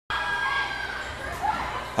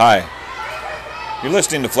Hi, you're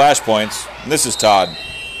listening to Flashpoints, and this is Todd.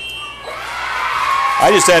 I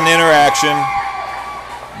just had an interaction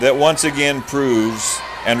that once again proves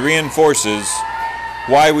and reinforces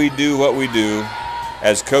why we do what we do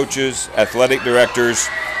as coaches, athletic directors,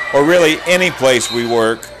 or really any place we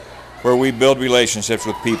work where we build relationships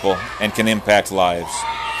with people and can impact lives.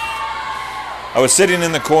 I was sitting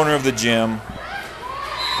in the corner of the gym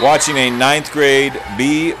watching a 9th grade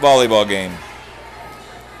B volleyball game.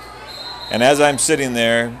 And as I'm sitting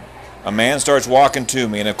there, a man starts walking to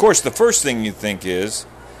me. And of course, the first thing you think is,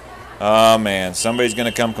 oh man, somebody's going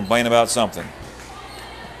to come complain about something.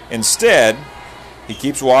 Instead, he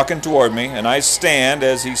keeps walking toward me, and I stand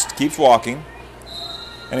as he keeps walking.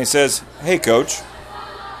 And he says, "Hey, coach."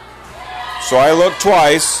 So I look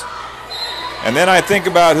twice, and then I think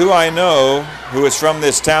about who I know who is from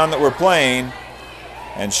this town that we're playing.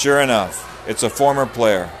 And sure enough, it's a former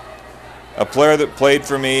player. A player that played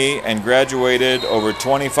for me and graduated over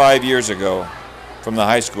 25 years ago from the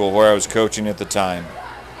high school where I was coaching at the time.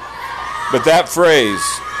 But that phrase,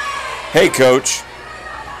 "Hey coach,"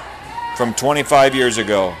 from 25 years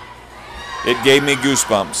ago, it gave me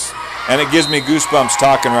goosebumps. And it gives me goosebumps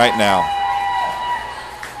talking right now.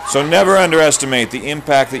 So never underestimate the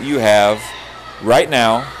impact that you have right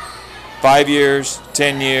now, 5 years,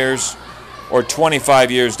 10 years, or 25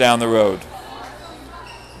 years down the road.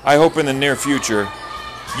 I hope in the near future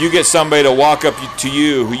you get somebody to walk up to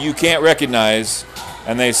you who you can't recognize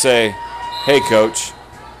and they say, "Hey coach,"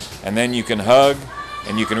 and then you can hug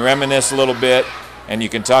and you can reminisce a little bit and you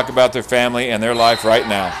can talk about their family and their life right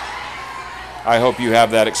now. I hope you have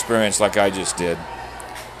that experience like I just did.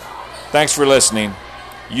 Thanks for listening.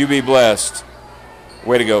 You be blessed.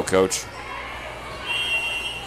 Way to go, coach.